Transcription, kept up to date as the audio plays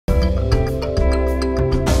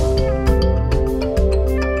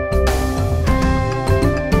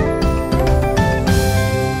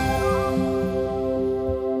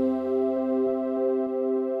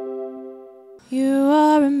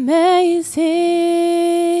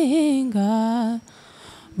God.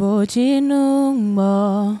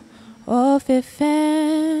 Bojinungmo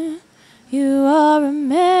Ofifen. You are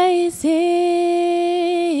amazing,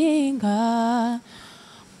 God.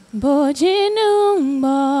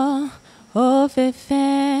 Bojinungmo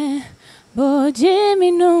Ofifen.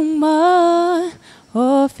 Bojiminungmo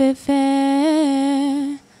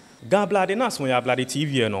Ofifen. Gablade na so ya blade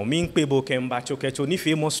TV no min pebo kemba chokecho ni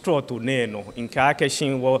famous trot ne no nka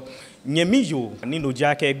akeshin wo nyemiyo ni no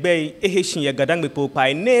jake egbe eheshin ye gadangbe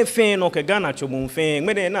popai ne fen no ke Ghana chomon fen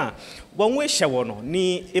mede na won we hye no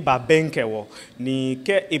ni eba benke wo ni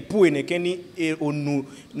ke epu ne ke ni onu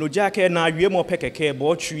no jake na awie mo pekeke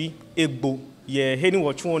bo twi egbo ye heni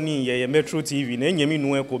watch ni ye Metro TV na nyemi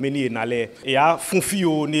nu ekomeni nale ya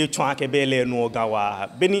funfio ni twan akebele no gawa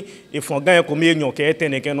beni efongan ekomi enyo ke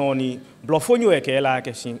teneke no ni blofonyo ekela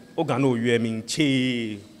akeshin oga no yemi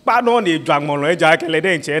nche pa no ni dragmon eja akele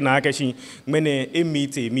de nche na akeshin mene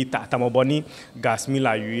emite mita tamoboni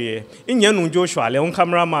gasmila yue nyenu Joshua le on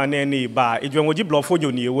cameraman ne ba ejwenwoji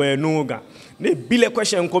blofonyo ni ewe no ga ne bile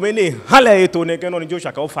question komene hala eto ne ke no ni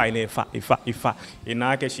Joshua ka o fine ifa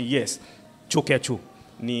ina akeshin yes chokecho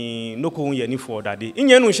ni noko ye ni for that day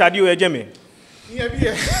nyenu shadi o ejeme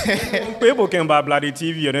pebo kemba Bloody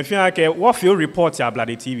TV o ne fi ake what feel report ya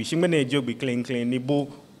Bloody TV shi mene ejogbe clean ni bo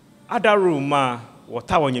other room ma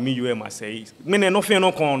wota wonye mi UM say mene no fi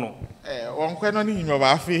no kon no won kwe no ni nyimo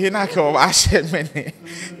ba fi he na ke o ba she mene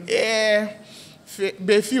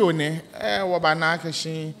be fi o ne wo ba na ke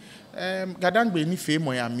shi gadangbe ni fe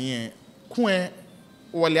mo ya mi ku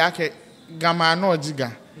wo le ake gama no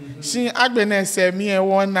jiga Shin agbene se mi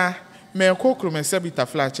wona me kokro me se bita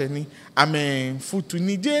flache ni amen futu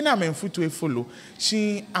ni je na amen futu e follow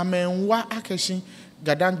shin amen wa akeshin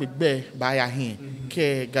gadangbe gbe ba ya hin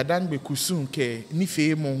ke gadangbe kusun ke ni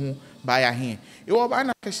fe mo hu ba ya hin e wo ba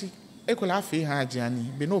na akeshin e ko la fe ha ajiani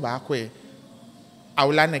be no ba ko e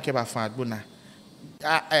awla ne ke ba fa agbona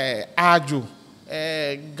ajo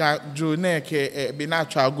gajo ne ke be na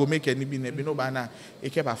twa go make ni bi ne be no ba na e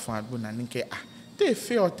ke ba fa agbona ni ke te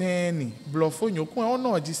fe oteni blofo nyokun o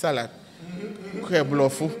na ji salad ke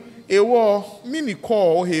blofo ewo mini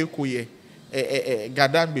call o he koye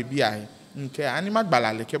gadangbe bia nke ani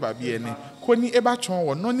magbalale ke ba bia ne ko ni eba chon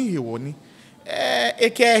wo no ni he wo ni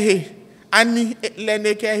ekehe ani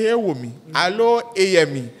lene kehe wo mi alo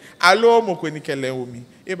eyemi alo mokoni kele wo mi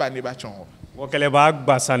eba ne ba chon wo kele ba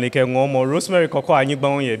gbasa ne ke ngomo Rosemary koko anyi gba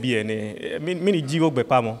won ye bia ne mini ji ogbe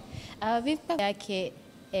pa mo Abi pa yake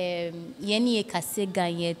yeni ekase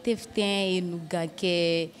ganye teften enuga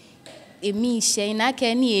ke emi she na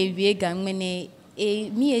ke ni ewie ganmene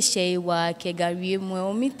mi eshe wa ke gawie mo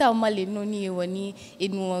omita omale no ni woni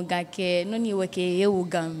enu ga ke no ni we ke ewu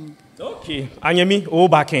gam okay anyemi o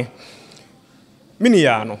baken mini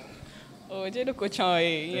ya no o je do ko chan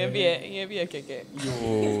ye bi keke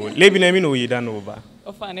yo lebi na mi no yida no ba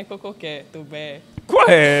o fa ne koko ke to gbe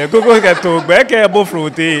koko ke to gbe ke bo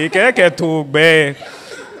fruity ke to gbe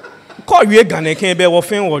ko wie gane ken be wo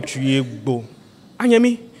fen wo tue gbo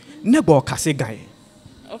anyemi nego kase gan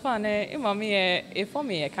o fa ne imami e for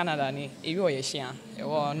me Canada ni e yo ye hia e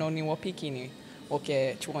wo no ni wo pikini o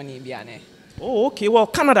ke chuoni bia ne oh okay wo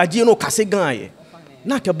Canada je no kase gan ye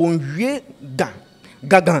na ke bon wie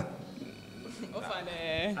gagan o fa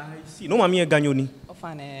ne I see no mami e ganyo ni o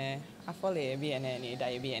fa ne afole bia ne ni da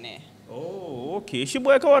bia ne oh okay shi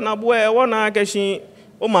boy ka na boy wona ke shi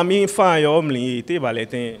o mami fa yo mli te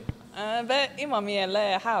baleten but imami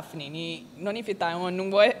ele half ni no ni fita won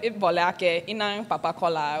nungbo e bole ake ina papa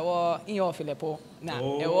kola wo iyo Filipo na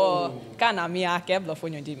e wo kana mi ake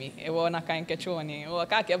blofonyo dimi e wo na kan kecho ni wo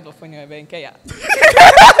ka ke blofonyo be nke ya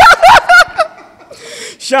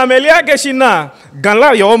Shamelia ke shina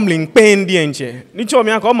ganla yo mlin pendi enche ni cho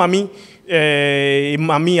mi aka mami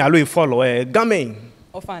mami alo e follow gamen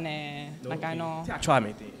o fa ne na kan no ti acho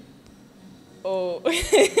amete oh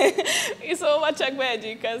it's so much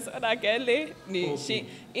because I can't ni she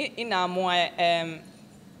ina mo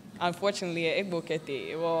unfortunately egbo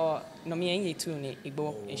kete wo no mi enye tu ni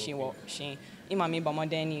egbo eshi wo shin ima mi ba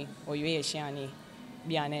modeni o yue eshi ani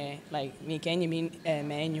biane like mi kenyi mi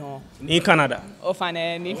menyo ni Canada o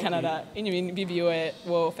fane ni Canada enyi mi bibio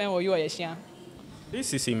wo fen wo yue eshi.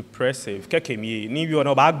 This is impressive. Kekemi ni wi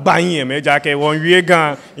ona ba gba yin me ja ke won wie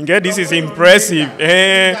gan. Nge this is impressive.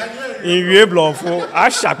 In wie blofo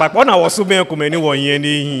asha papo na wo so ben ko meni won yen ni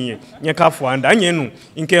yin. Yen ka fo anda yen nu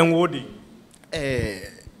nke nwodi.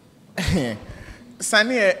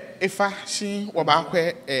 Sani efa shi wo ba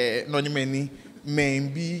kwe no ni meni men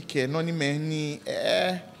bi ke no ni meni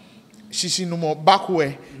shishi no mo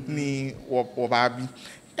bakwe ni wo ba bi.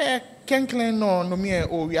 kenklen no mi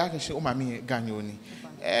o wi akehye o mami ganyoni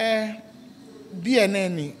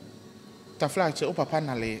BNN taflache o papa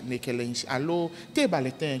na le nekele nshi alo te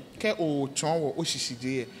baleten ke o chon o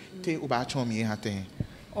shishije te o ba chon mi haten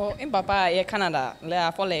o in papa ye Canada le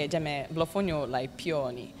afole jeme blofonyo like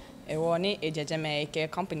pure ni e woni e jejeme ke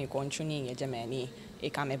company ko nchuni ye jeme ni e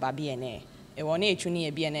kame ba BNN e woni e chuni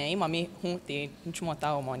e BNN imami hu te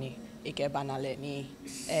nchumota o money e ke banale ni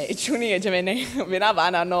e chuni ye jeme ne me na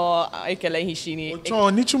bana no e kele hishini o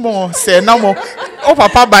chon ni chumo se na mo o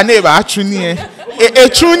papa ba ne ba chuni e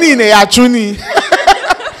chuni ne ya chuni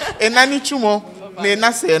e nani chumo ne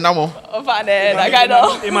na se na mo o fa ne na ka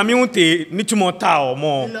do e mami unte ni chumo ta o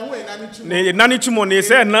mo ne nani chumo ne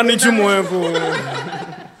se nani chumo ko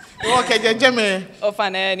o ke jejeme o fa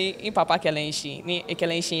ne ni in papa kelenshi ni e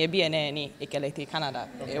kelenshi e BNN ni e kelete Canada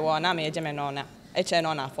e wo na me jeme no na e che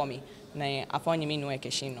no na for me na afọnyi mi nu e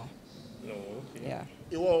keshin no yeah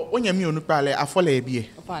iwo onye mi onu pale afole ebie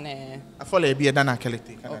o fa ne afole ebie da na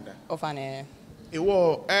kelete Canada o fa ne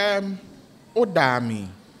iwo o da mi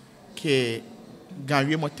ke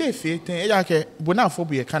ganwe mo te fe ten e ya ke bona afọ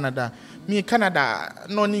bu ye Canada mi Canada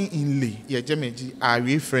no ni inle ye jemeji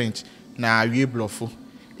awie French na awie blofo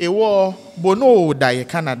iwo bono da ye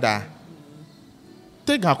Canada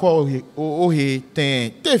te gan ko o he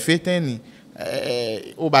ten te fe ten ni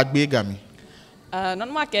o ba gbe gami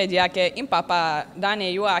non ma ke dia ke in papa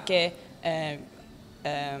dane yo ake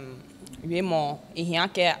we mo ihia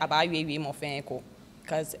ke aba we mo fen ko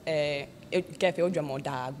cuz ke fe ojo mo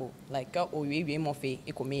dagbo like o we mo fe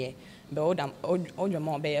ikomiye be ojo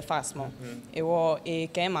mo be fast mo e wo e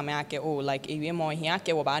ke mama ake o like e we mo ihia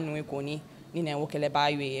ke wo ba nu ikoni ni na wo kele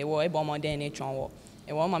ba we e wo e bo mo den ni chon wo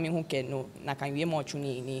e wo mami hu ke no na kan we mo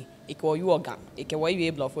chuni ni iko yu oga ike wo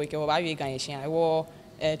we blofo ike wo ba we gan yeshin e wo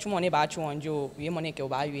chumo ne ba chu onjo we mo ne ke wo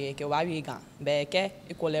ba we gan be ke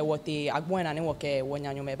ikole wote agbon na ni wo ke wo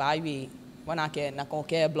nyanyo me ba we wana ke na ko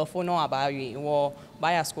ke blofo no aba we wo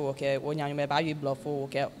ba ya school ke wo nyanyo me ba we blofo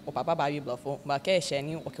ke o papa ba we blofo ba ke she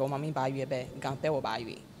ni o ke wo mami ba we be gan pe wo ba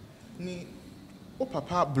we ni o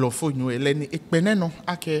papa blofo nyu ele ni ipene no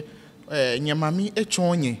ake nyamami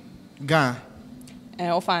echonye gan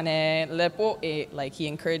ofane lepo like he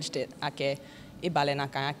encouraged it ake ibale na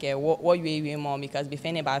kan ake wo we more because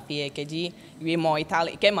befene ba fie keji we more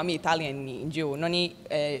Italian ke mami Italian ni njo no ni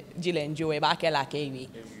jile njo e ba ke la ke we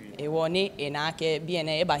e woni e na ke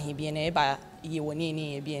BNN e ba hi BNN e ba yi woni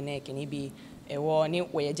ni e BNN ke ni bi e woni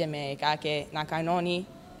we jeme ka ke na kan no ni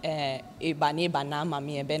e ba ni ba na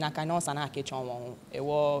mami e be na kan no sana ke chon won e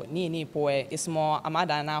wo ni po e ismo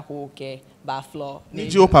amada na ho ke ba floor ni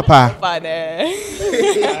jo papa fane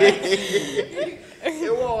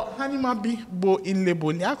ewo hanima bi bo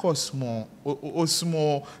inlebo ni akosmo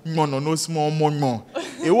osmo nyono no small monmo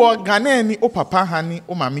ewo gana ni o papa hani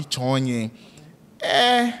o mami chonye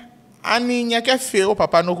ani nyeke fe o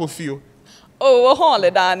papa no ko fio wo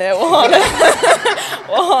hole dane wo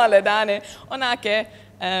hole dane ona ke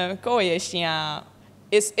ko ye shia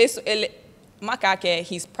is maka ke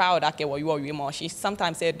he's proud ake wo you more she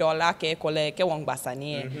sometimes say dollar ke kole ke won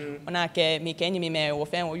gbasani ona ke mi ke nyimi me wo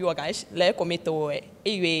fen wo you ga le komito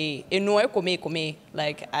ewe enu e come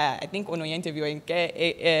like I think ono interview in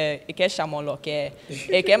ke shamolo ke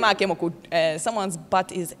ke ma ke mo someone's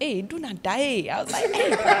butt is do not die. I was like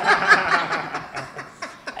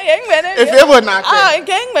if ever na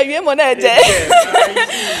ke ngbe wie mo na je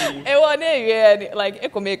e wo na wie like e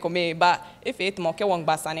come but if it mo ke won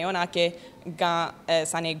gbasani ona ke ga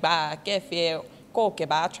sanigba ke fe ko ke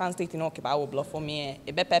ba translate no ke ba wo blofo me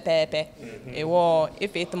e be pepepe e wo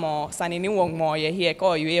if it mo sanini won mo ye here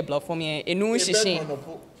ko you e blofo me enu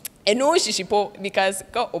shishi po because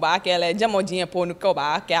ko ba ke le jemo jin po no ko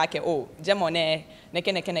ba ke ake jemo ne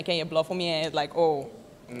ke ye blofo me like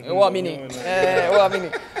what mini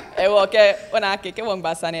e wo ke ona ke won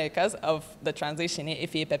gbasane because of the translation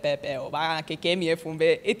if e pepepe o ba ke mi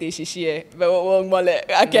efumbe ete shishie be wo mole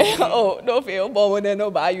ake no fe o bo wona no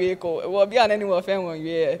ba yue ko wo bia na ni wo fe won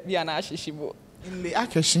yue bia na shishibo ile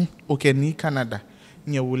akeshi oke ni Canada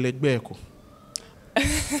nye wo legbe ko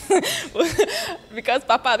because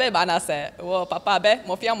papa be ba na se wo papa be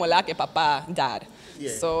mo fia mo la ke papa dad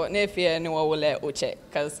so ne fe ni wo le oche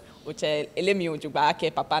cuz oche elemi ojugba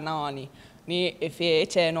ke papa na oni ni efe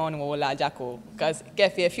eche no ni wo la jako cuz ke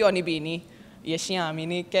fe oni bi ni ye shia mi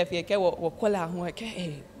ni ke fe ke wo kola ho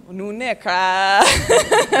ke nu ne kra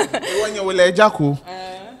wo nye wo le jako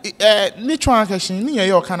ni twa akeshin ni ye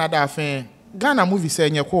yo Canada afen Ghana movie say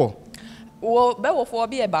nye ko wo be wo fo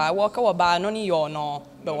bi e ba wo ka wo ba no ni yo no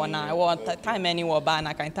be wona wo time any wo ba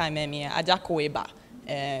na kan time me ajako e ba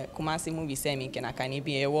Kumasi movie semi kena kani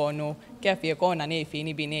bi ewo no ke fie ko na na efi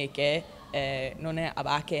ni bi na ke no ne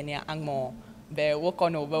abake ne angmo be wo ko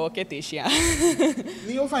no be wo keteshia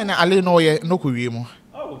ni o find ale no ye no ko wie mu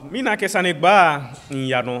oh mi na ke sane gba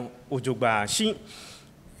nya no ojogba shi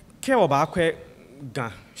ke oba kwe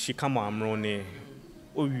gan shi kama amro ne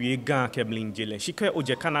o wie gan ke blinjele shi ke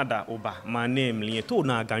oje Canada oba ma name li to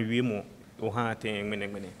na gan wie mu o ha ten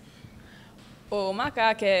menegmene o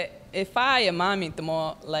maka ke if I mami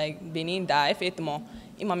tomo like benin da if it mo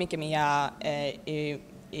imami ke mi ya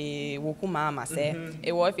woku mama se e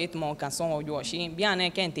wo if it mo canson o yo shi bia na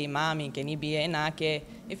kente mami ke ni bi e na ke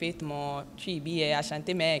if it mo chi bi e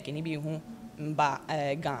ashante me ke ni bi hu mba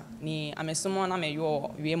gan ni amesumo na me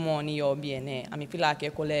yo wie mo ni yo bi ene ami fila ke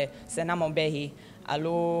kole se na mo behi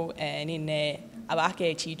alo ni ne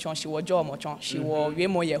abake chi chon shi wo jo mo chon shi wo wie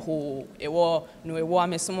mo ye ho e wo no e wo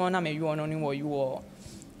amesumo na me yo no ni wo yo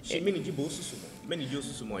shi mini jibo susu meni jo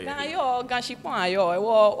susu mo ye na yo gan shi pon ayo e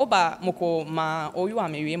wo oba moko ma oyu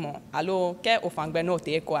amewie mo alo ke ofangbe no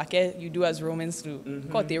te ko ake you do as Romans do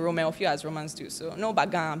ko te Roman of you as Romans do so no ba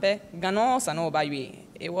gan be gan no sa no ba yue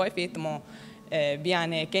e wo efet mo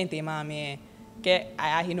biane kente ma me ke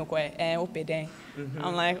aya hino ko opeden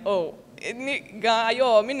I'm like oh ni gan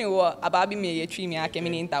ayo mini wo ababi me ye twi me ake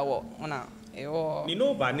mini ntawo ona ni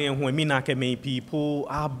no ba ne ho mi na ke me people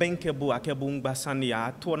are bankable akebo ngbasane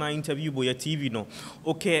ya to na interview bo ya TV no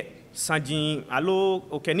okay sajin alo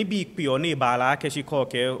okay ni bi pe o ni ba la ke shi ko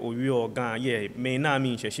ke o wi organ ye me na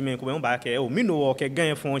mi se shi me ko me ba ke o mi no ke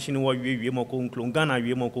gan fon shi ni wo wi mo ko nklo gan na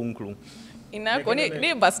wi mo ko nklo ina ko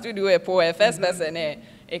ni ba studio e po first person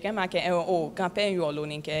e came back and oh campaign you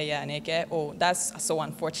alone in care and oh that's so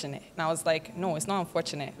unfortunate and I was like no it's not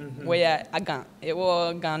unfortunate where again it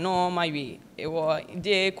was no my way it was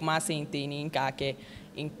de Kumasi intini nka ke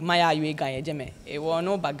in my way gan ejeme it was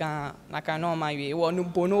no bagan naka no my way it was no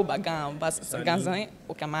bono bagan bas ganzan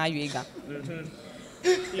o kama way gan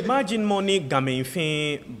imagine money gamen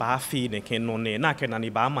fin ba fi ne ken no ne na ke na ni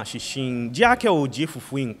ba ma shishin ji ake o ji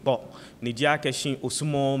fufu npo ni ji ake shin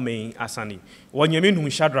osumo men asani wonyemi nu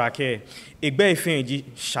Shadrach egbe ifin ji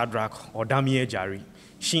Shadrach odami ejari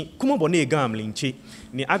shin kuma bo ne gam linche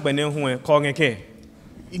ni agbene hu ko ngeke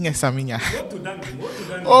inge saminya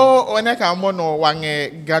oh one ka mo no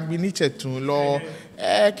wange gadbi ni chetun lo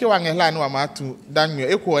ki wange la no amatu danyo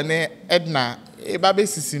eko ne Edna e ba be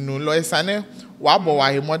sisi nu lo esane wa bo wa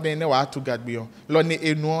he modern ne wa to gadbi lo ne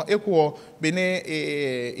enu eko be ne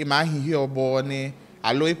e ma hihi obo ne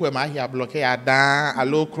alo eko ma hi abloke ya dan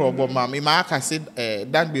alo krobo mam e ma ka se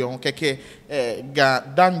danbi on keke ga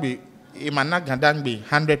danbi imana gandangbe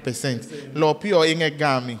 100% lo pio inge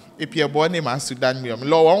gami e pie bo ne ma sudan mi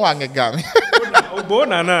lo won wa nge gami ogbo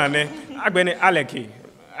na ne agbeni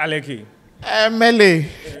aleki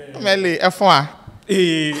mele efo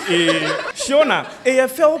Shona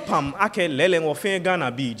EFL pam ake lele wo fe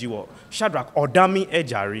Ghana bi jiwo Shadrach odami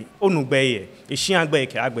ejari onugbeye ehia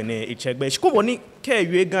ke agbene echegbe shikobo ni ke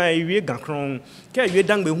ewie gan kron ke ewie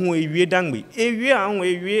dangbe hu ewie dangbe ewie ahun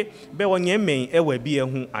ewie be wonye men ewe bi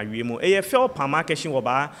ehun awie mo EFL pam ake shin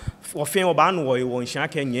wo fe oba nu wo won hia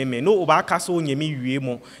ke nye men no oba kaso onyemi wie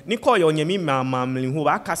mo ni ko yo onyemi mamamli hu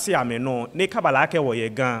ba kase ame no ni kabala ake wo ye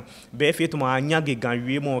gan be fe to ma anya ge gan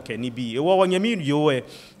wie mo ke ni bi e wo onyemi yo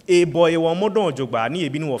e boy wo modon ojogba ni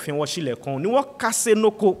ebi ni wo fe wo shile kon ni wo kase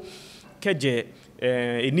noko keje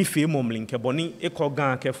enife momlin ke boni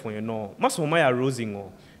ekogan ke fun no maso ma ya Rosie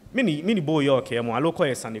ngo mini boy yo ke mo aloko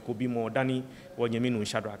esane ko bi mo dani wonyemi nu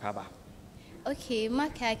Shadrach aba okay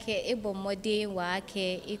maka ke ebo mode wa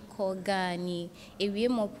ke ikogani ewie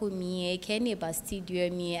mo po mi ke ne ba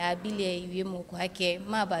studio mi abile ewie mo kwa ke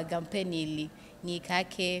ma ba gampeneli ni ka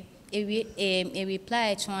ke a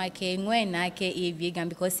reply chon ke ngwe na ke ewie gan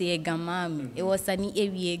because e gamam e was ani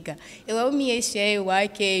ewie ga e wa mi e share wa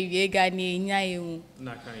ke ewie ga ni nya ehu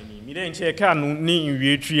na kan ni mi den che ka nu ni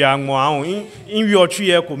nwie twi anwo ahun inwi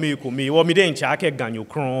otwi e komi wo mi den che ake ganyo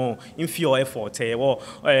kron in fi o effort e wo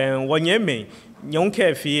wonye men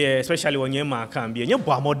nyonke fi especially wonye ma kan bi enye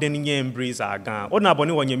bo amodern nye embrace agan ona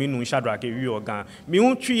boni wonye mi nu Shadrach wi ogan mi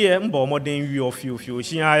hu twi e mbo modern wi ofi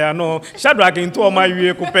shi aya no Shadrach nto o ma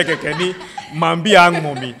wi ko pekeke ni mambi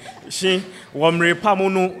anmomi shi womre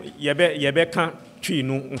pamunu yebe kan twi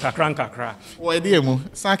nu nkakra wo edi emu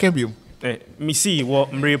sake biom misi wo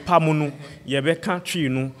mre pamunu yebe kan twi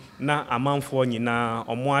nu na amanfo nyina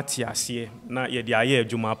omo ate ase na ye de aye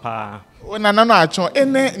adwuma pa ona no achon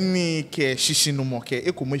ene ni ke shishinu mo ke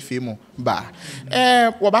ekomo ife mo ba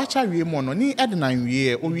wo ba cha wie mo no ni Edna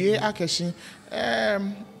wie o wie akeshi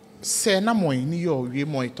se na mo ni yo wie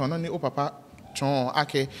mo itono ni o papa chon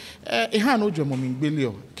ake ha no dwemo mi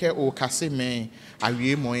gbelio ke o kase me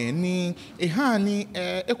awie mo ni ha ni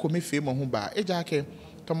ekomi fe mo ho ba eja ke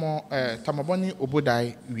tomo tamaboni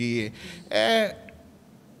obodai wie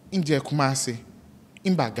inje kumase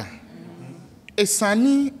imbaga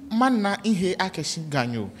esani manna ihe akeshi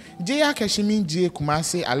ganyo je akeshi min je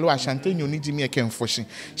kumase alo ashante nyoni jimi ekemfoshi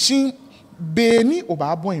shin beni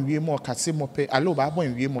obabo enwie mo kase mo pe alo obabo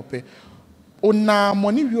enwie mo pe ona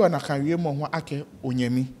moni wi ona kan wie mo ho ake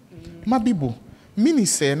onyami mabibo mini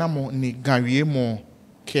se na mo ni ganwie mo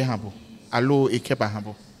ke habo alo ekeba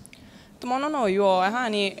habo Tomono no yo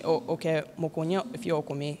hani okay mokonyo if you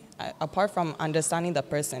okome apart from understanding the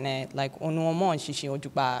person like onu mo shishi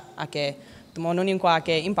ojuba ake tomono ni kwa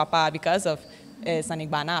ake impapa because of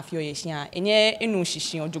sanigba na afio yeshia enye enu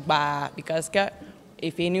shishi ojuba because ke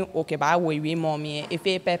if enu okay ba we mo mi if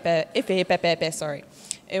pepe sorry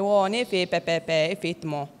ewo ne if pepe if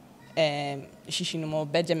itmo shishi no mo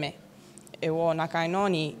bejeme ewo na kaino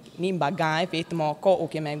ni mbaga if itmo ko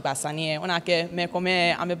okay me gbasani ona ke me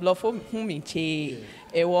come ame blofo hu mi che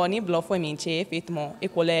ewo ni blofo mi che if itmo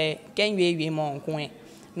ekole kenwe mo nko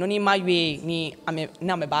no ni mawe ni ame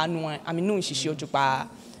na me ba nu ame nu shishi ojupa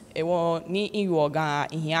ewo ni iwo ga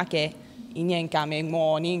ihia ke inye nka me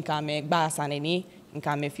mo ni nka me gbasani ni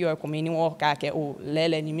nka me fio ko me ni wo ka ke o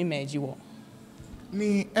lele ni mi meji wo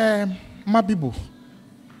ni mabibo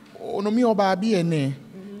ono mi oba bi ene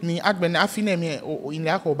ni agbene afine mi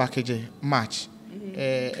ile aka obakeje match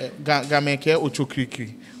gameke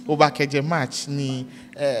ochokrikri obakeje match ni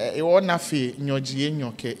ewo na fe nyoji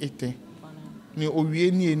enyoke ete ni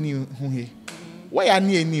owie ni eni huhe we ya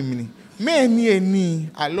ni eni mni me ni eni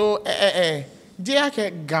alo je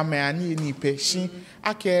ake game ani eni pe shi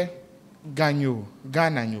ake ganyo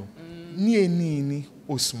gananyo ni eni ni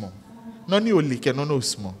osmo no ni olike no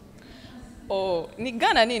osmo ni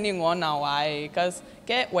Ghana ni ngona why cuz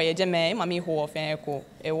ke wayeje me mami ho ofen ko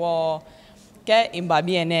ewo ke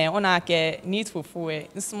imbabi ene ona ke neat fufu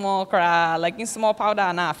small cra like small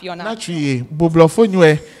powder na afiona na twie boblofo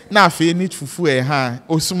nywe na afi neat fufu ha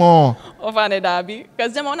osmo ofane dabi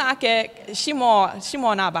cuz dem ona ke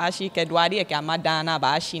shimo na ba shi ke duade ke amada na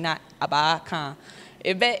ba shi na aba kan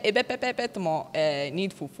ebe pepe tomo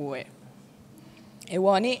neat fufu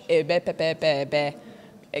ewo ni ebe pepe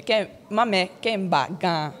ke mame ke mba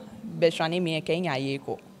gan be shani mi ke nya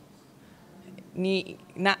yeko ni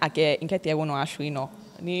na ake nkete wono ashwi no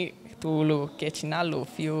ni tulu ke chinalo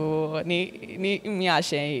fio ni mi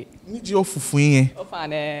ashe ni ji ofufu yen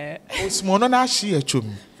ofane osmo no na ashi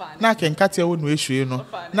echom na ke nkate wono ehwe no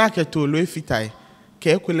na ke tolu efitai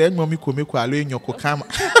ke ekwele enyomi komeko alo enyoko kama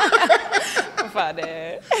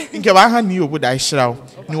ofane nke ba ha ni obodo ishraw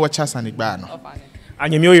ni wacha sanigba no ofane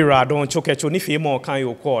Anyemio iradon chokecho ni fe mo kan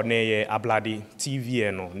yo ko ne ye Ablade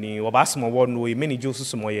TV no ni obasmo wo no e meni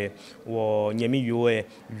josu mo ye wo nyemi yo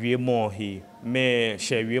wie mo he me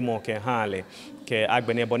she wie mo ke hale ke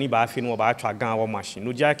agbene boni ba fi no ba atwa gan wo machine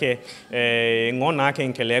no ja ke ngona ke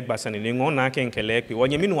nkele gbasane ni ngona ke nkele pe wo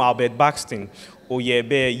nyemi no Albert Baxton oye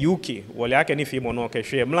be UK wole ake ni fi mo no ke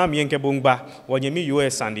hwe mla mi nke bongba wo nyemi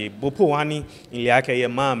US and bopo wani ile ake ye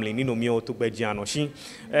mamle ni no mi otugbeji ano shi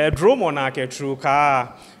dromo na ke true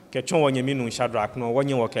ka ke chon wonye mi nu Shadrack no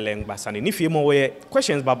wonye wokele ngbasane ni fi mo we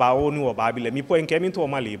questions baba o ni wo ba bi le mi po nke mi to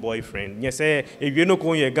male boyfriend nye se ewie no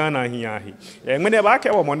ko ye Ghana hia hi ngene ba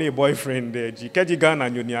ke wo mo ne boyfriend ji keji Ghana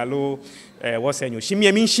nyoni alo wo se nyo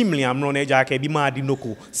shimie mi shimli amro na ja ke bi ma di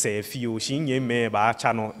noko se fi o shinye me ba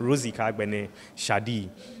cha no Rosie ka gbene Shadi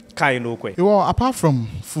kai no kwe well apart from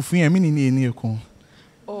fufu yen mi ni eni ko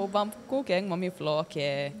o bam ko ke mami floor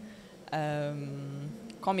ke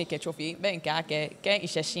komi ke chofi ben ke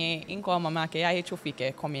isheshin inko mama ke ya chofi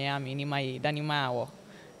ke komi ya mi ni mai dani mawo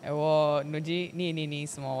ewo noji ni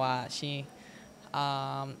small wa shi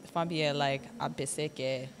fabie like abese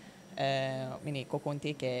ke mini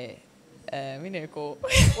kokonte ke mini ko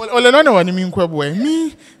ole no wani mi nkwabu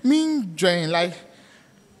mi join like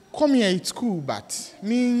come here at school but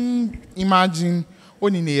me imagine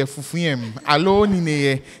oni ne fufu yem alo oni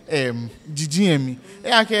ne jiji yemi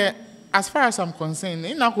ake as far as I'm concerned,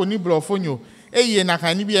 ina ko ni blofonyo eye na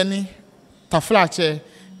kan ni bi eni taflache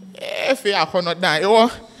efe akono dan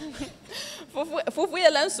ewo fufu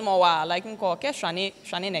yelen small wa like nko ke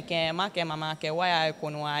shane ne ke ma ke mama ke why ko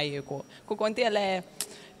no aye ko konte le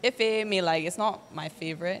efe me like it's not my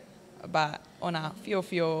favorite but ona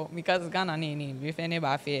fio because Ghana ni we fe ne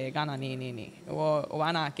ba fe Ghana ni wo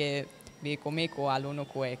wana ke be komeko alono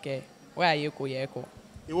ko eke why aye ko ye ko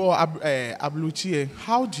Ewo abluchie,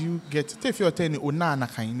 how do you get if you're telling ona na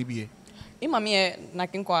kan ni biye? Imami na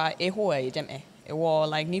kinkwa eho ejeme. ewo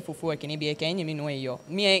like ni fufu ekini bi eke nyimi no eyo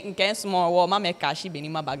me nke small wo ma me kashi beni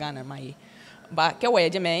ma bagana mai ba ke we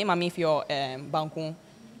je me ma mi fio banku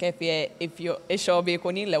ke fie if you e show be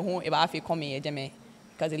ko ni le hu e ba fi come ye je me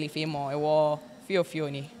cause li fi mo ewo fio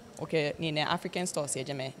ni okay ni na African stores ye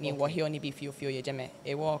je me ni wo hio ni bi fio ye je me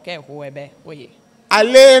ewo ke hu ebe oye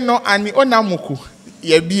ale no ani onamuku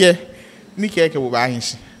ye bie ni ke wo ba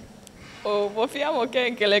hinshi o wo fia mo ke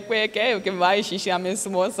nkele ke vai shishi ame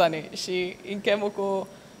small sane shi nke moko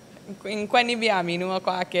nkwani bi aminu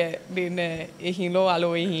ko ake bi ne ehilo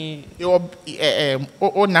alo ehi yo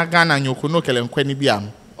o na Ghana nyoko no kele nkwani bi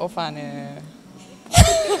am o fane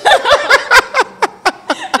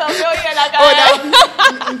so yo ye la ga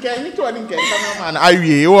nke ni to ni nke cameraman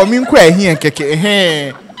awie o mi nkwa ehi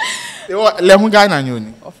nkeke yo le hu Ghana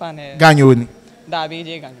nyoni o fane Ghana da bi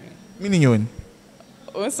je Ghana mini nyoni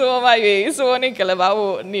so ma ye so ni kele ba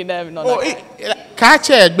wo ni na no o ka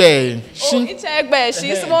che egbe shi che egbe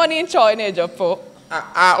shi small ni cho ni jopo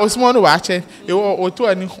o small no wa che o to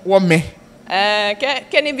ani wo me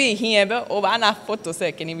ke ni bi hin ebe o ba na photo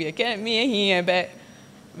se ke ni bi ke mi hin ebe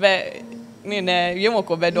be ni na ye mo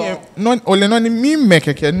ko be do no ole no ni mi me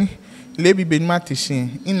keke ni le bi be ni ma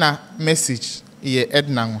tishin ina message ye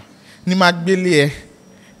Edna nwa ni ma gbele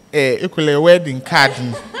ekole wedding card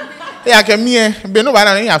ni ya ke mi be no ba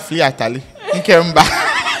na ya flee atale nke mba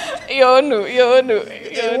yo no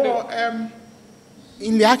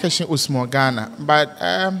in the action Osmo Ghana but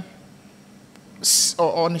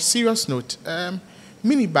on a serious note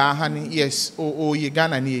mini ba hani yes o ye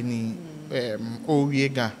Ghana ni o ye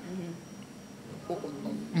Ghana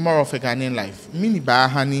more of a Ghanaian life mini ba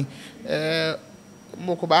hani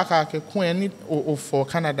moko ba ka ke kun ni o for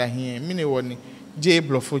Canada here mini woni J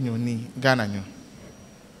Blofonyo ni Ghana nyo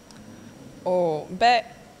oh but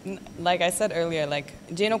like I said earlier like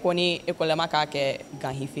Jeno koni ekolema ka ke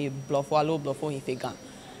gan hife blofo hife gan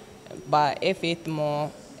but if it more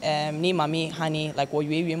ni mami hani like wo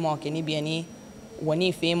yue mo ke ni bi ani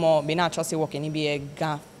woni fe mo be na trust wo ke ni bi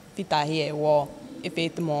gan fita here wo if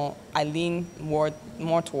it more I lean more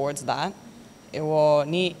towards that it wo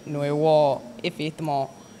ni no it wo if it more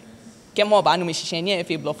ke mo ba no me hihye ni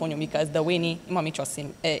efe blofonyo because the way ni mami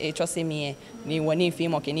trust me ni woni fe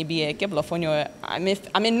mo ke ni bi ke blofonyo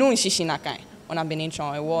ame no hihye na kan ona be ni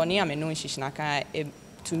tron wo ni ame no hihye na kan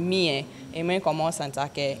to me e me komo santa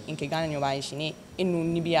ke nke Ghana nyo ba hihye ni enu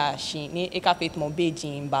ni bi a hye ni e ka fit mo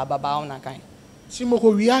Beijing ba ona kan si mo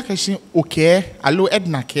ko wi aka hye okay alo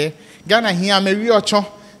Edna ke Ghana hia me wi ocho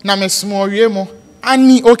na me small wie mo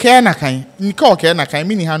ani okay na kan ni ka okay na kan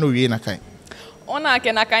mini ha no wie na kan ona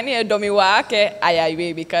ke na kan ni edomi wa ke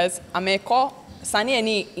ayawe because ameko sani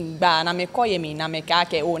ni igba na meko ye mi na meka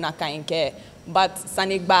ke o na kan ke but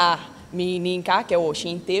sani gba mi ni ka ke o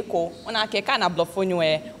shinte ko ona ke ka na blofonyo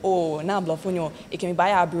o na blofonyo e ke mi ba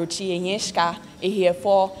ya brochi enyeshka e here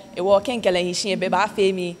for e wo kenkele hishin e be ba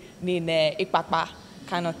fe mi ni ne ipapa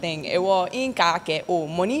kind of thing e wo inka ke o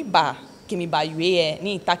money ba kimi ba yue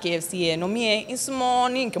ni ta KFC no mi insmo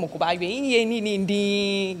ni nke moko ba yue ye ni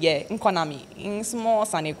ndi ye nkonami insmo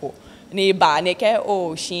saneko ni ba ne ke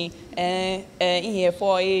o shi here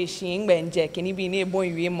for shi ngbenje kini bi ni bon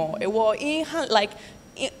yue mo e wo in like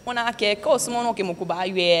ona ke ko smo no ke moko ba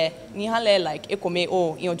yue ni hale like ekome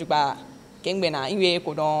o in ojugba kengbe na iwe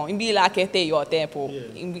ko don imbi la ke te yo tempo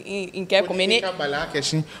in ke ko meni ka bala ke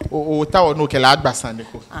shin o ta o no ke la agbasan de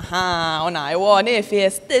ko aha ona e wo na efe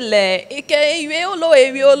still ike iwe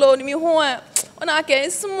olo ni mi ho ona ke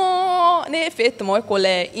smo na efe tmo ko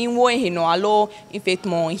le inwo hino alo efe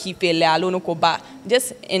tmo hi fele alo no ko ba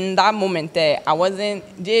just in that moment I wasn't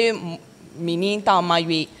je mini ta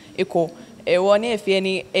mawe eko e woni efe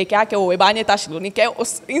ni e ka ke o e ba ni tashi lo ni ke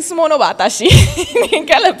insmo no ba tashi ni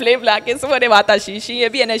ke le play black insmo de ba tashi shi e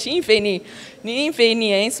bi na shi fe ni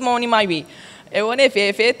insmo ni mawe e woni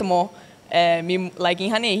efe tmo mi like in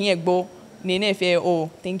hane hi egbo ni na efe oh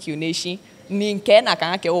thank you neshi ni nke na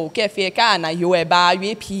kan ke o ke fe ka na yo e ba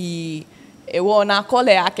we pi e wo na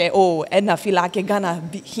kole ake o e na feel ake Ghana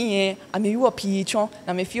here ami yo pi chon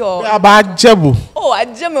na me feel ba jebu oh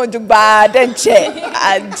ajeme ojugba denche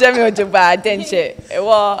e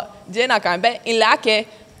wo je na kan be in la ke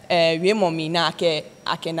we momi na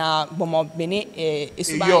ake na bomo beni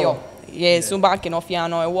esubayo ye sumba ke no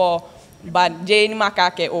fiano e wo ba je ni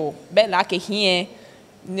maka ke o be la ke here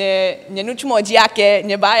nye nuchumo ji ake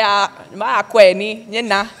nye ba ya kwe ni nye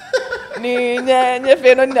na ni nye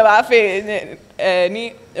fe no ni ba fe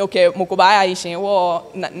ni okay mokoba ya ishin wo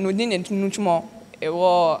no ni nuchumo e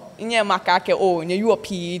wo nye maka ke o nye UP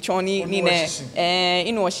choni ni ne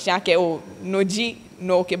inu oshisha ke o no ji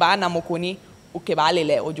no ke ba na mokoni o ke ba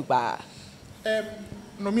lele ojugba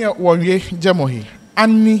no me worry Jamohi.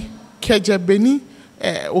 Anni Kejabeni,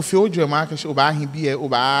 Ofi Ojo Marcus, Oba Hibie,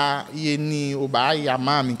 Oba Yeni, Oba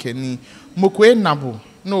Yamam, Kenny, Mokwe Nabu.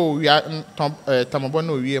 No, we are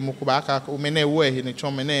Tamabono, we are Mokubaka, Mene way in a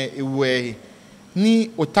chomene away. Ni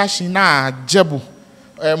Otashi na Jebu.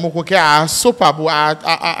 Mokoke a sopabu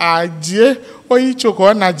a die o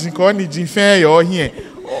ichoko na jinko ni jinfen yo here.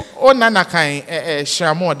 O nana kan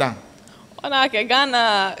shamoda. Ona ke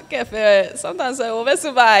Ghana kefe sometimes o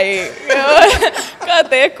besu bai. Ka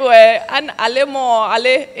te ko an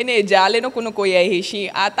ale eneja ale no kunuko ye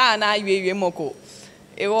hishi ata na yeye moko.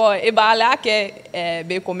 Ewo ebale ake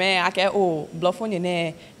be come ake o blofone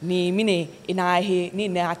ne ni mini ina he ni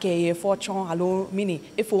ne ake ye fortune alo mini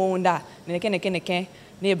efo onda ne ken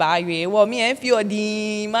ne ba we wo mi en fi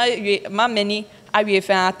odi ma many awie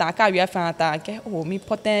fa ata ka awie fa ata ke o mi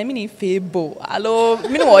poten mi ni febo alo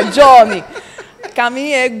mi no ojo mi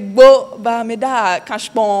kami egbo ba me da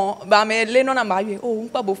cashpon ba me le no na ma we o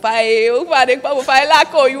npa bo fa o fa de npa bo fa la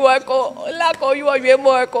ko you we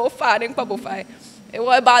mo ko fa de npa bo fa e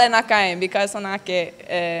wo ba le na kan because on ake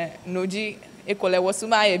noji ekole wo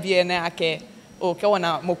suma e bi na ake o ke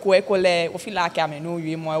wona moko ekole o fila ake amenu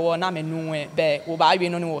wi mo e wo na menu be wo ba wi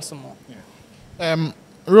no ni wo sumo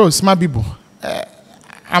Rose Mabibu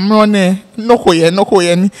amrone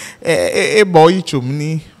nokoye ni e boy chum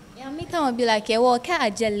ni ya mi kan bi like wo ka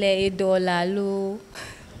ajele $1 lo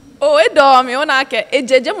o e do mi ona ake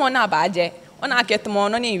ejeje mo na ba je ona ake tmo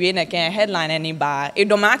no ni wi na ke headline ni ba e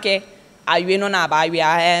do ma ake awie no na ba wi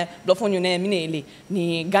a blofonu na mi na ele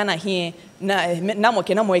ni Ghana here na mo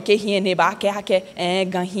ke na mo eke here ne ba ake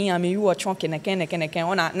gan here me yu o chon ke na ken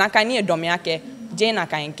ona na kan ni e do mi ake je na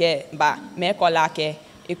kan ke ba me kola ake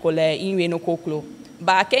ekole inwe no koklo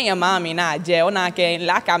ba ke ya mami na je ona ke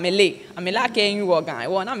la ka amela ke yu organ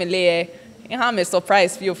wo na mele e ha me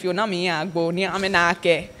surprise feel na me agbo ni amena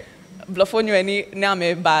ake blofonu eni na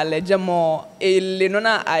me ba le je mo ele no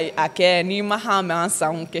na ake ni ma ha me ansa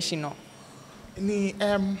un keshino ni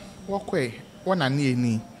wokwe wona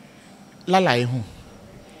ni lala ehun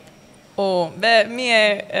oh be mi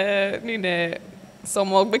ni ne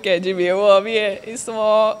somo gbeke jibe wo mi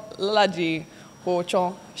ismo lalaji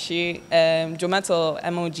Hochon, she, Jometal,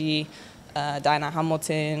 MOG, Diana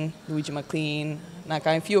Hamilton, Luigi McLean, like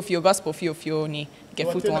a few gospel, few ni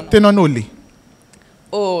get foot on. Tenonoli.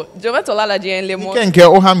 Oh, Jometal Lalaji and Lemo. You can get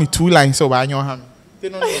Ohami 2 lines so I know ham.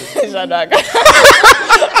 Shadrach.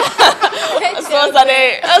 So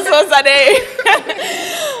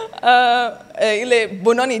Ile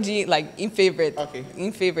Bononi G like in favorite. Okay.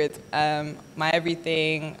 In favorite. My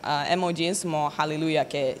everything. MOG in small hallelujah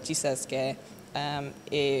ke Jesus ke. A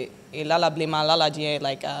lala blema lala je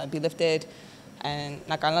like be lifted and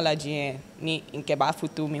nakan lala je ni inke ba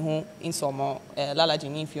futu mi hu in somo lala je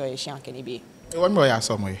ni fio e shan keni bi e won mo ya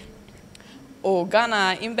somo e o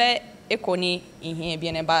Ghana imbe ekoni ihe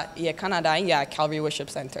bi ne ba ye Canada in ya Calvary Worship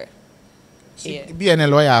Center bi ene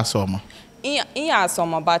lo ya somo in ya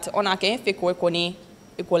somo but ona ke fe ko ekoni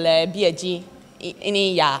ekole bi eji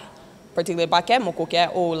ini ya particularly ba ke mo ko ke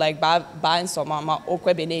o like ba in somo ma o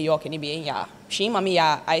kwebe ne York ni bi ya she mami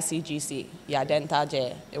ya ICGC ya dental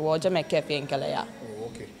je e wo je me kefe nkele ya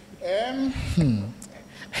okay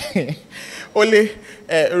ole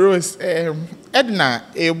Rose Edna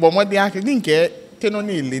e bomodi ake ni nke teno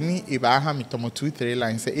ni ile ni e ba ha mi tomo 2-3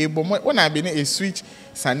 lines e bomo wona be ni e switch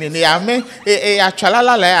sane ne ya me e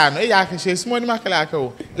atwalala la ya no e ya ke she small ni makala ake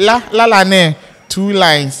o la ne 2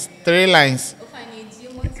 lines 3 lines o fani ji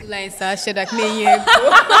mo 2 lines a shedak ne yen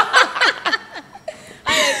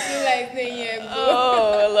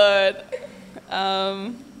oh Lord.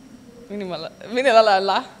 Mini la. Mini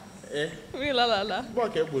la.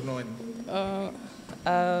 Boke bo no ni.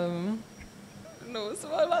 No, so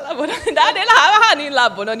la bona. Da de la ha ni la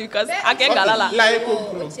bona ni because ake galala. La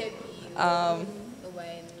ekokro.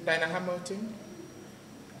 Diana Hamilton.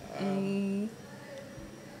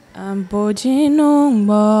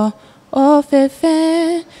 Bojinungbo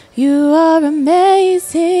Ofefe, you are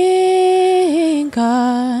amazing,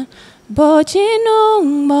 God.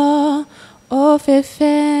 Bojinungbo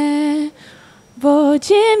Ofefe,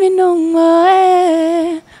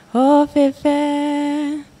 Bojiminungbo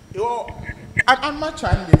Ofefe. Yo, I'm not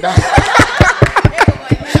trying to do that.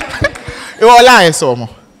 You all lie some.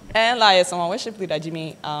 Lie some. Worship leader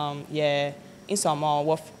Jimmy. Yeah. In some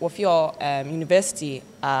with your university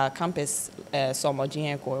campus some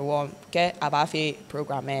GNCO wo ke abafe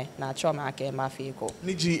program na choma ke mafe ko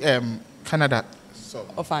niji Canada so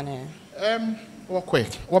ofane wo quick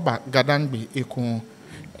wo ba Gadangbe ekun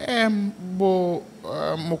bo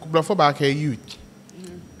mokublafo ba ke youth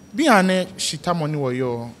bi ane shita money wo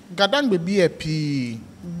yo Gadangbe bi epi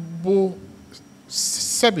bo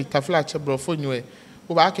sebi tafla che brofo nywe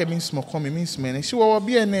o ba ke means mo come means me she wo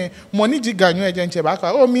bi ene money ji ganyo e jenche ba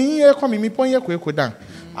ka o mi e come mi ponye ko dan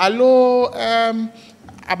alo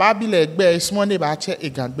ababile egbe small ne ba che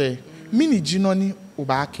egagbe mini jino ni o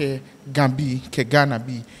ba ke gambi ke Ghana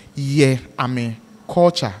bi ye ame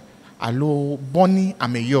culture alo boni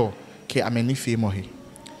ame yo ke ame ni fe mo he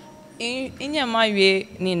Inya mawe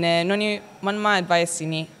ni ne no ni man my advice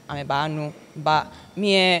ni ame ba anu ba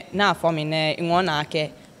me na for me ne inwo na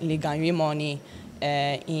ake liganwe money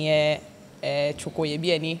iye chokoye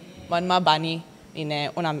bi ani man ma bani ne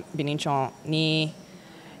ona bininchon ni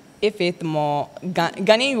if mo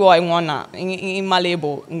gani yo inwo na in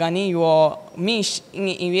malebo gani yo mi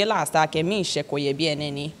in realize that ke mi shekoye bi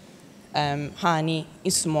ani ni hani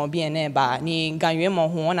ismo bi ene ba ni ganwe mo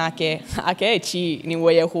ho na ake echi ni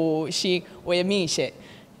woye ho shi woye mi she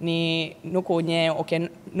ni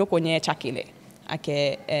nokonye chakile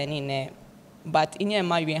ake ni ne but inye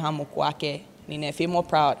ma yue ha moko ake ni ne feel more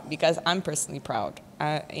proud because I'm personally proud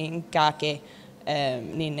in kake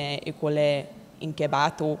ni ne ikole inke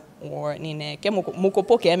bato or ni ne ke moko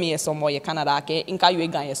poke mi esomo ye Canada ake inka yue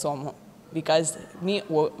gan esomo because ni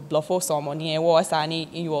wo blofo somo ni e wo asani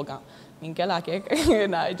in yoga Minkela ke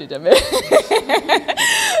na ejejeme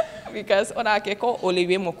because ona ke ko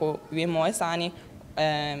oliwe moko we mo esani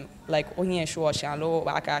like onye show shalo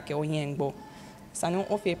aka ke onye ngbo sanu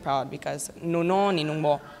o feel proud because no ni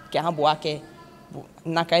ngbo ke habo ake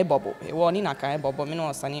nakai bobo e wo ni nakai bobo me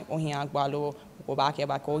no sani ohia agbalo ko ba ke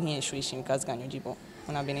ba ko ohia show shi because ganyo jibo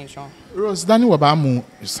ona benation Rose Dani wa ba mu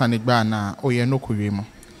sanigba na oye no ko we mo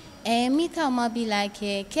Mita ma be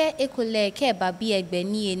like ke ekole ke babi egbe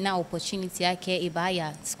ni na opportunity ake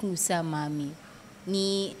ibaya school sa mami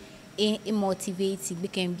ni e motivate be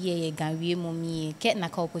can be e ganwe momi ke na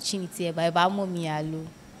ka opportunity e ba mo mi alo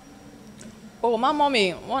oh my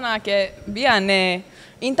mommy wona ke bia ne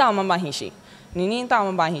inta mama hishi ni inta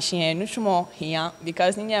mama hishi e no chumo hia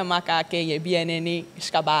because ni maka ke ye bia ne ni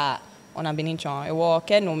skaba ona bininchon e wo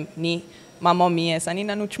ke no ni mama mi esa ni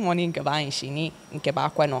na no chumo ni nke ba hishi ni nke ba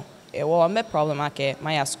kweno e wo me problem ake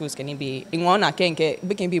my schools can be in one ake nke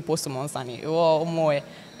be can be post monsani e wo mo e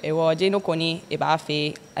wo je no koni e ba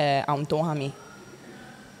fe amton ha mi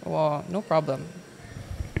wo no problem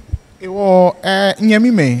e wo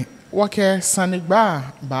nyami me wake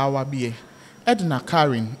sanigba ba wa bie Edna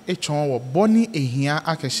Karen echon wo boni ehia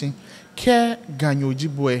akeshin ke ganyoji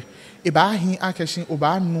boe e ba hin akeshin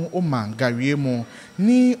oba nu o man gawie mo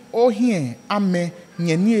ni ohie ame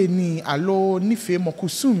nyeni eni alo ni fe mo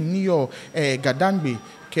kusum ni yo gadangbe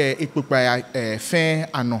ke ipopa fe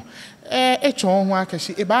ano echon ho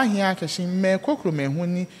akeshin e ba hin akeshin me kokro me hu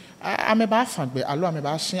ni ame ba fagbe alo ame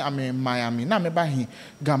ba shin ame Miami na ame ba hin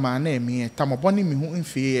gama na emi tamoboni mi hu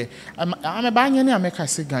mfe ame ba nyeni ame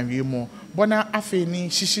kase ganwie mo bona afe ni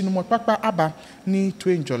shishi no mo papa aba ni to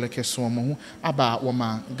enjole keso mo hu aba wo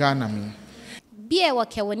ma Ghana mi bie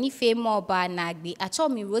wake woni fe mo ba na agbe acho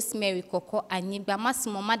mi Rosemary Koko anyigba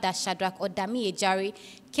masimo mada Shadrack Odami Ejare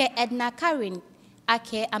ke Edna Karen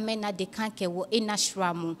ake amena de kanke wo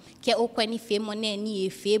enashramu ke okwani fe mo na ni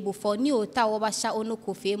efe before ni ota wo ba sha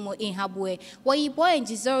onoko fe mo enhabwe wo yibo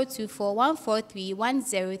enji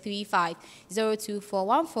 0241431035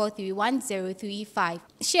 0241431035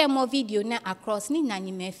 share more video na across ni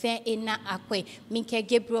nani mefe ena akwe minke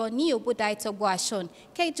Gabriel ni oboda itobo ashon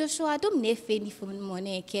ke Joshua dom na efe ni fo mo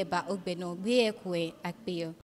na ke ba ogbeno gbe ekwe akpeyo